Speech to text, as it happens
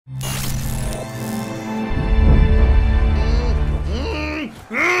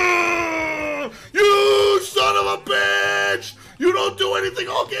You don't do anything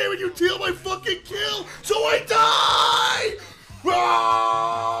all game and you steal my fucking kill, so I die!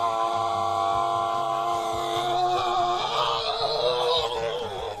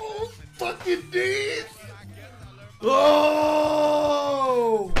 Oh, fucking knees! Oh,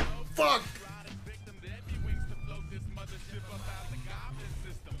 fuck!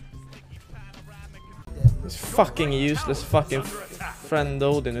 This fucking useless fucking friend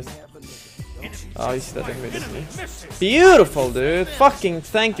Odin is... Oh, he's dead immediately. Beautiful, dude! Fucking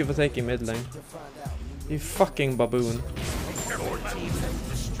thank you for taking mid lane. You fucking baboon.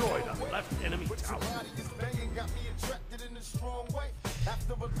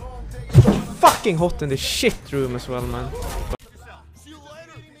 Fucking hot in the shit room as well, man.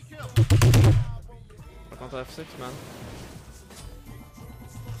 Not F6, man.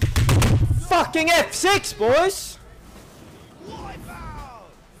 Fucking F6, boys!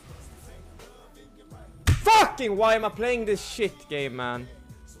 Fucking why am I playing this shit game, man?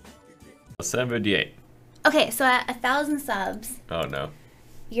 78. Okay, so at 1,000 subs, Oh no.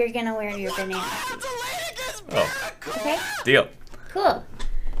 you're gonna wear your banana. Oh. Okay? Deal. Cool.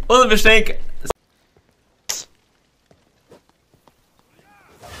 Well, the mistake.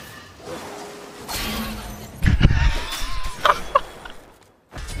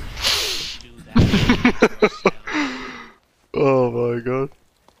 Oh my god.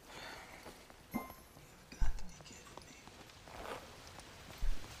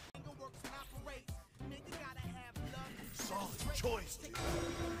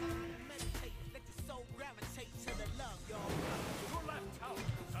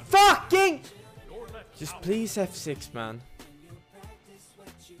 Fucking! Just please F6, man.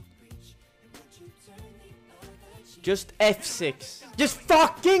 Just F6. Just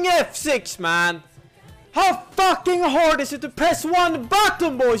fucking F6, man! How fucking hard is it to press one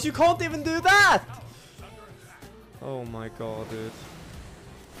button, boys? You can't even do that! Oh my god, dude.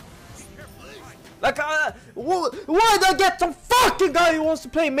 Like, why did I get some fucking guy who wants to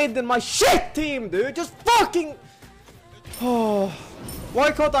play mid in my shit team, dude? Just fucking... Oh...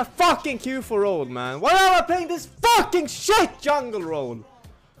 Why can't I fucking queue for role, man? Why am I playing this fucking shit jungle role?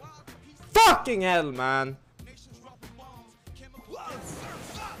 Fucking hell, man.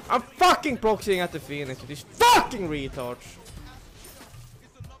 I'm fucking proxying at the Phoenix with these fucking retards.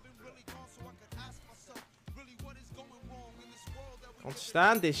 I don't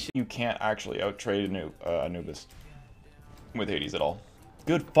stand this shit. You can't actually out-trade Anubis with Hades at all.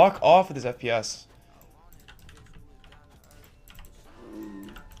 Good, fuck off with his FPS.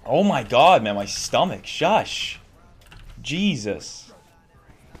 Oh my god, man, my stomach. Shush. Jesus.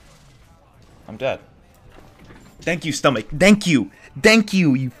 I'm dead. Thank you, stomach. Thank you. Thank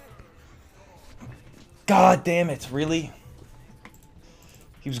you, you... God damn it, really?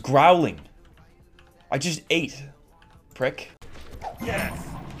 He was growling. I just ate. Prick. That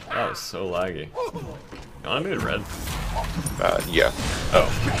was so laggy. No, I made red. Yeah. Oh.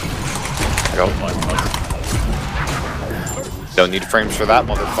 Go. Don't need frames for that,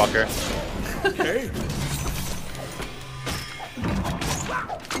 motherfucker. Okay.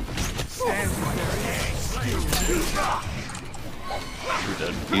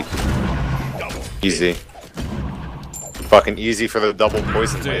 Easy. Fucking easy for the double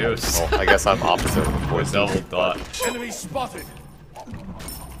poison. Dude. Well, I guess I'm opposite of the poison. Double thought. Enemy spotted.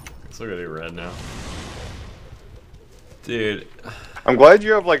 Let's look at the red now. Dude. I'm glad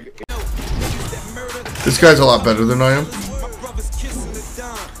you have like... This guy's a lot better than I am.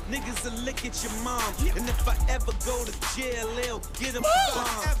 At your mom, and if I ever go to jail, they'll get him for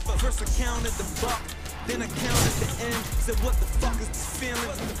bomb. First I counted the buck, then I counted the end. Said what the fuck is this feeling?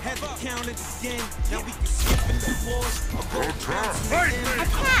 Had to count it again. Now we can skip in the Porsche or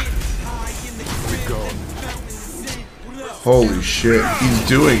go bounce. Holy shit, he's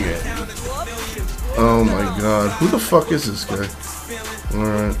doing it. Oh my god, who the fuck is this guy?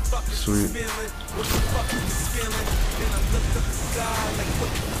 Alright, sweet.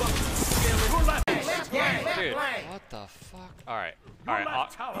 Dude, what the fuck? Alright, alright.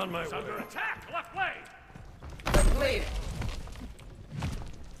 On my way. Under attack, left lane.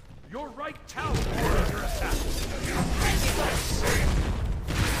 Your right tower is under attack.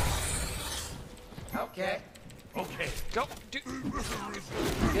 Okay. Okay. Go, dude.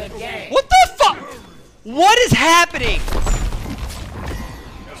 Good game. What the fuck? What is happening?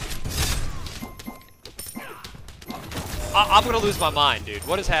 I'm gonna lose my mind, dude.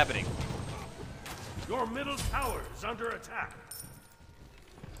 What is happening? Your middle tower is under attack.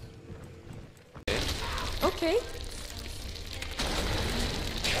 Okay.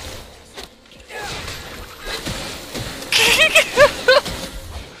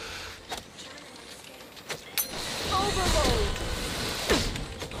 Overload.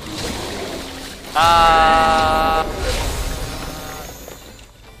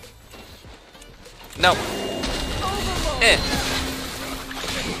 No.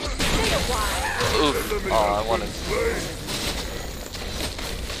 Oof. Oh, I wanted.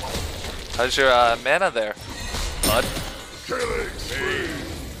 How's your mana there, bud?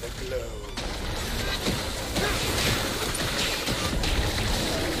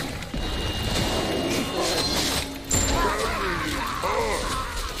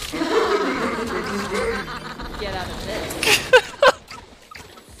 Get out of this.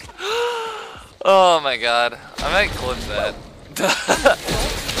 Oh my god. I might clip that.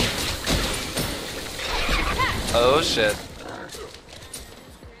 Oh shit.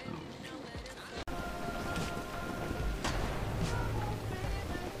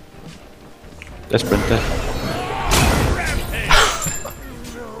 Let's sprint there.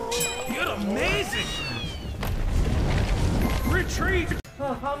 You're amazing. Retreat.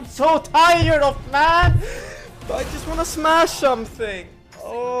 I'm so tired of man. I just want to smash something.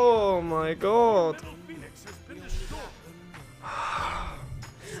 Oh my god.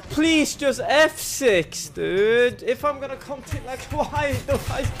 Please just F6, dude. If I'm gonna continue, like, why do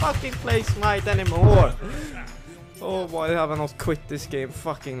I fucking play Smite anymore? Oh, why have I not quit this game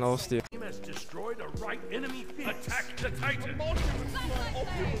fucking last year? Team has destroyed a right enemy. Attack the Titan.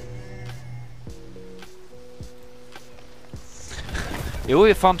 It will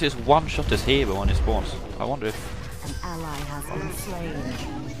be fun to just one-shot this hero when it spawns. I wonder if... An ally has been slain.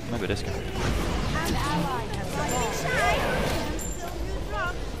 Maybe this guy. An ally has been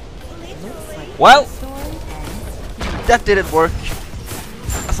Well! That didn't work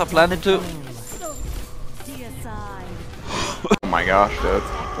as I planned it to. Oh my gosh, dude.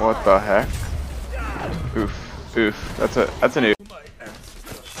 What the heck? Oof. Oof. That's an oof.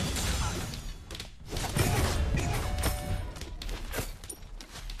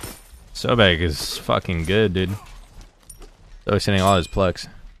 Sobek is fucking good, dude. So he's sending all his plex.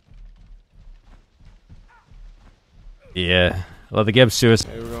 Yeah. Love the Gibbs to us.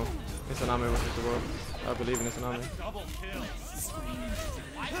 Here we go. It's an army versus the world. I believe in it's an army.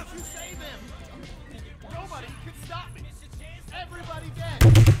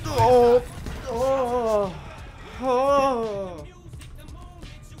 Oh, oh, oh.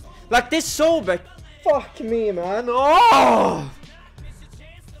 Like this Sobek. Fuck me, man. Oh!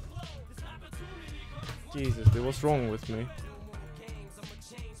 Jesus, dude, what's wrong with me?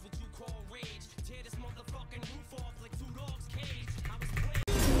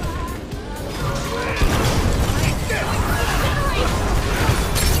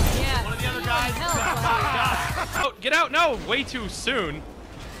 One of the other guys. Oh, get out! No, way too soon.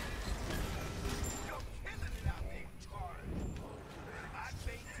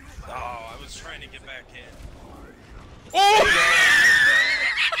 Oh, I was trying to get back in. Oh!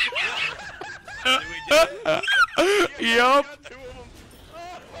 Yup.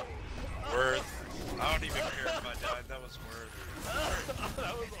 Worth. I don't even care if I died. That was worth.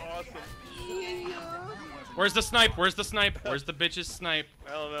 That was awesome. Where's the snipe? Where's the snipe? Where's the bitch's snipe?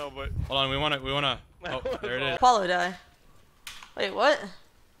 I don't know, but Hold on, we wanna. Oh, there it is. Apollo die. Wait, what?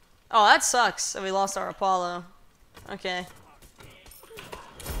 Oh, that sucks. So we lost our Apollo. Okay.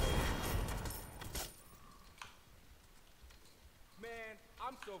 man,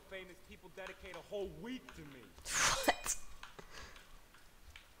 I'm so famous. People dedicate a whole week to me. What?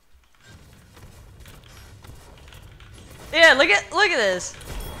 Yeah, look at this.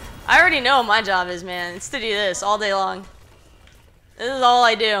 I already know what my job is, man. It's to do this all day long. This is all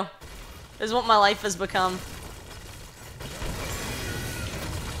I do. This is what my life has become.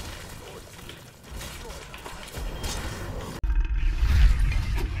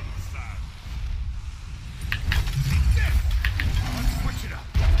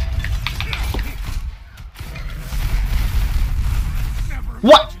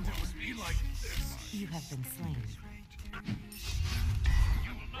 What? You have been slain.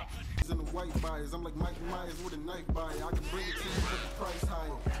 I'm like Mike Myers with a knife by it. I can bring it to you for the price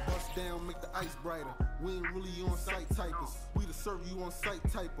higher. Bust down, make the ice brighter. We ain't really on site typers. We the serve you on site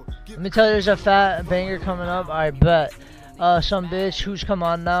typer. Let me tell you, there's a fat banger coming up. I bet. Some bitch who's come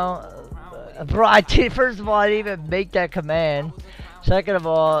on now. Bro, first of all, I didn't even make that command. Second of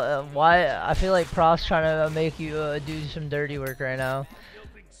all, why? I feel like Prof's trying to make you do some dirty work right now.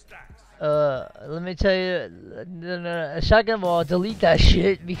 Let me tell you, second of all, delete that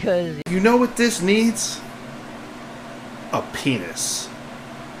shit because... You know what this needs? A penis.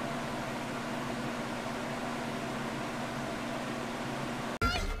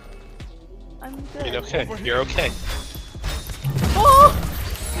 I'm good. You're okay. You're okay. Oh!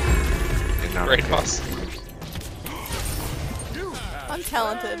 Great boss. I'm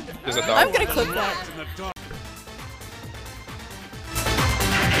talented. There's a dog. I'm gonna clip that.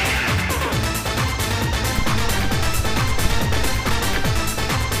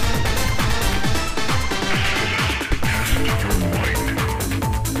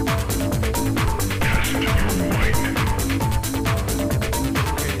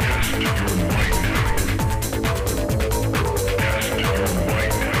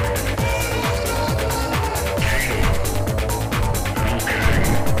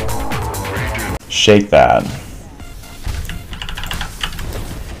 Shake that.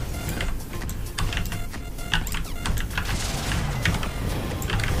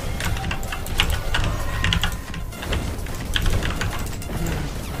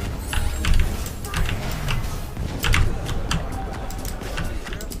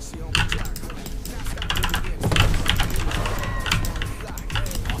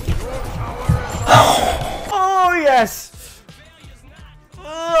 Oh yes!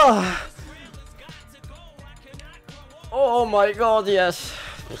 Ugh. Oh my god, yes.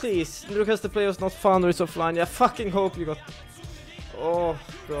 Please, because the play was not fun or it's offline. I fucking hope you got... Oh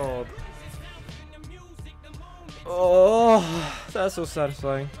god. Oh, that's so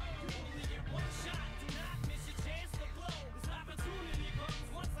satisfying.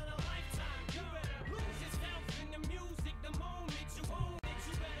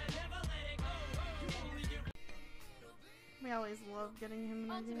 We always love getting him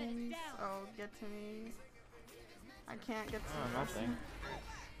in the games. Oh, get to me. I can't get to him. Nothing.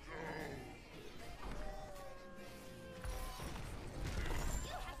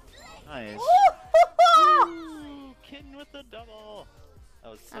 Nice. Ooh, kitten with the double.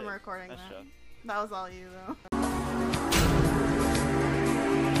 That was sick. I'm recording nice that. Shot. That was all you though.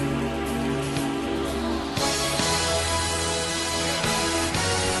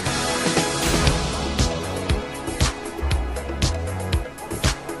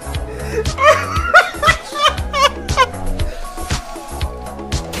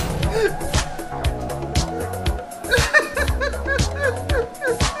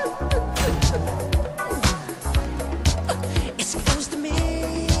 It's close to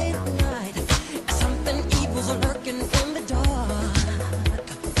midnight. Something evil's lurking in the dark.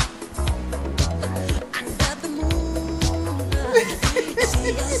 Under the moonlight, you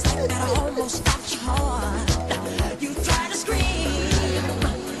see a sight that almost stops your heart. You try to scream,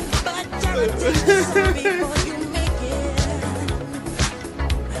 but guaranteed before you make it,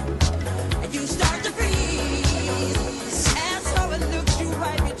 you start to freeze. And so it looks you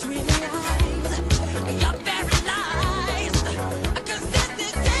right between the eyes. You're paralyzed.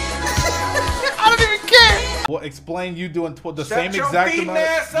 I don't even care. Well, explain you doing the same exact amount.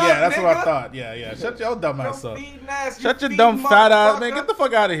 Yeah, that's what I thought. Yeah, yeah. Shut your dumb ass up. Shut your dumb fat ass, man. Get the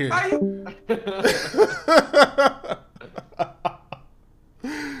fuck out of here.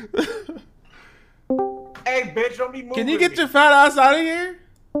 Hey, bitch, don't be moving. Can you get your fat ass out of here?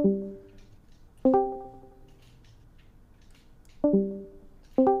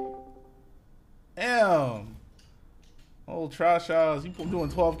 Damn. Old trash ass. You doing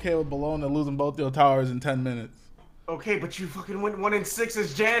 12K with Bologna losing both your towers in 10 minutes. Okay, but you fucking went 1 in 6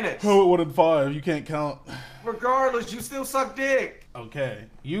 as Janet. Oh, 1 in 5. You can't count. Regardless, you still suck dick. Okay.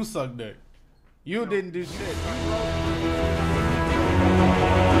 You suck dick. You didn't do shit.